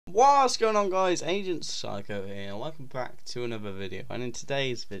What's going on, guys? Agent Psycho here. Welcome back to another video, and in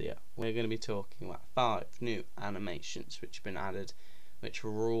today's video we're going to be talking about 5 new animations which have been added, which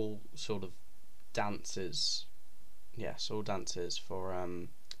were all sort of dances, yes, all dances for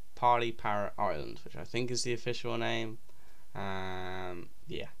Parrot Island, which I think is the official name.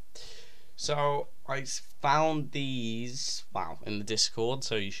 Yeah. So I found these, in the Discord,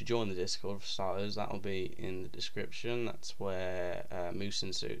 so you should join the Discord for starters. That will be in the description. That's where Moose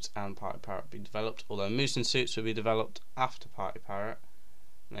in Suits and Party Parrot will be developed, although Moose in Suits will be developed after Party Parrot.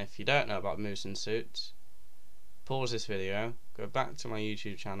 And if you don't know about Moose in Suits, pause this video, go back to my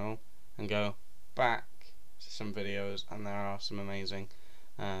YouTube channel and go back to some videos, and there are some amazing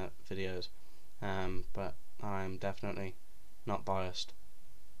videos, but I'm definitely not biased.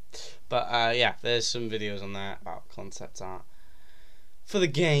 But yeah, there's some videos on there about concept art for the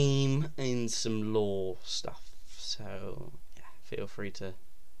game and some lore stuff. So yeah, feel free to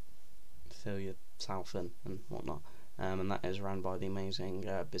fill yourself in and whatnot. And that is run by the amazing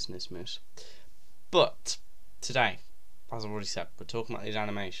Business Moose. But today, as I've already said, we're talking about these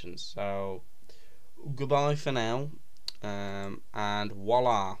animations. So goodbye for now. And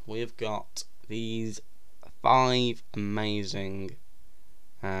voila, we've got these 5 amazing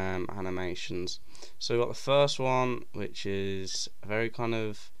animations. So we've got the first one, which is a very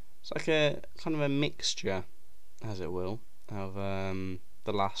it's like a kind of a mixture, as it will, of the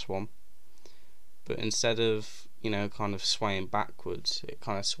last one, but instead of kind of swaying backwards, it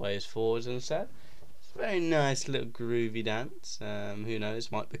kind of sways forwards instead. It's a very nice little groovy dance. Who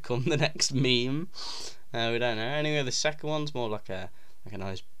knows, might become the next meme. We don't know. Anyway, the second one's more like a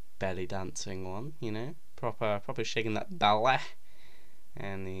nice belly dancing one, proper shaking that belly,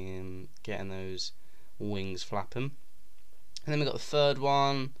 and getting those wings flapping. And then we got the third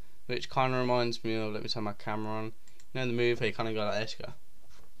one, which kind of reminds me of, let me turn my camera on, the move where you kind of go like this, go,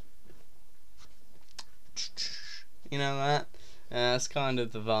 that? That's kind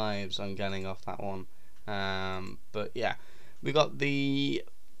of the vibes I'm getting off that one. But yeah, we got the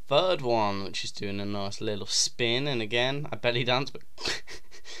third one, which is doing a nice little spin, and again a belly dance, but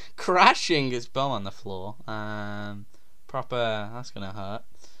crashing its bum on the floor. Proper, that's gonna hurt.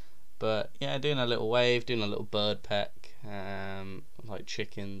 But yeah, doing a little wave, doing a little bird peck, like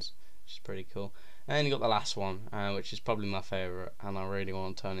chickens, which is pretty cool. And then you got the last one, which is probably my favourite, and I really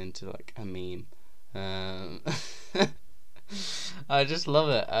want to turn into like a meme. I just love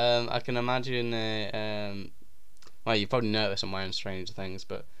it. I can imagine well, you probably noticed on my own Stranger Things,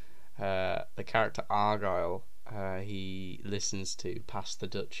 but the character Argyle, he listens to Pass the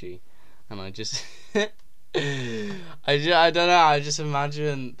Dutchie, and I just I don't know, I just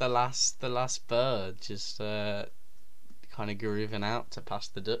imagine the last bird just kind of grooving out to Pass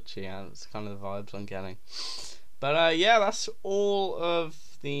the Dutchie, and it's kind of the vibes I'm getting. But yeah, that's all of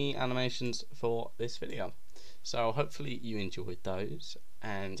the animations for this video. So hopefully you enjoyed those,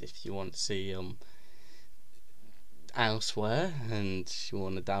 and if you want to see them elsewhere and you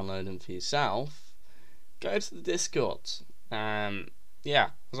want to download them for yourself, go to the Discord. Yeah,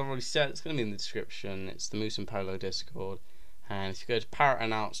 as I've already said, it's going to be in the description. It's the Moose and Polo Discord, and if you go to Parrot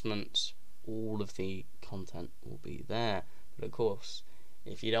Announcements, all of the content will be there. But of course,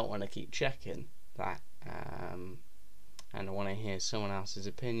 if you don't want to keep checking that, and want to hear someone else's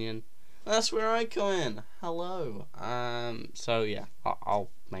opinion, that's where I come in. Hello. So yeah,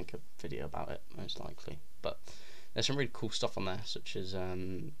 I'll make a video about it most likely. But there's some really cool stuff on there, such as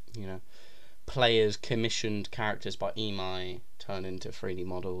players commissioned characters by EMI turned into 3D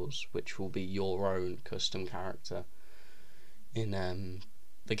models, which will be your own custom character in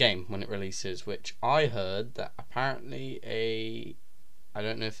the game when it releases. Which I heard that apparently I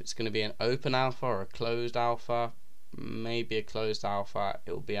don't know if it's going to be an open alpha or a closed alpha. Maybe a closed alpha.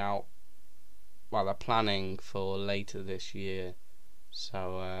 It will be out. Well, they're planning for later this year.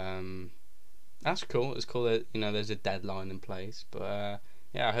 So that's cool. It's cool that there's a deadline in place. But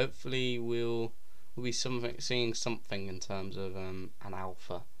yeah, hopefully we'll be seeing something in terms of an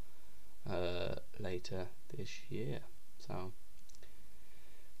alpha later this year. So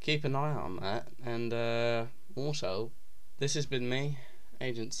keep an eye on that. And also, this has been me,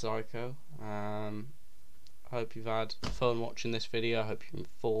 Agent Psycho. I hope you've had fun watching this video. I hope you're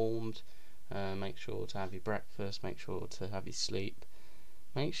informed. Make sure to have your breakfast. Make sure to have your sleep.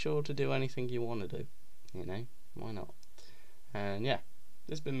 Make sure to do anything you want to do. Why not? And yeah,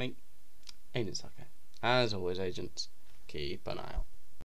 this has been me, Agent Psycho. As always, agents, keep an eye out.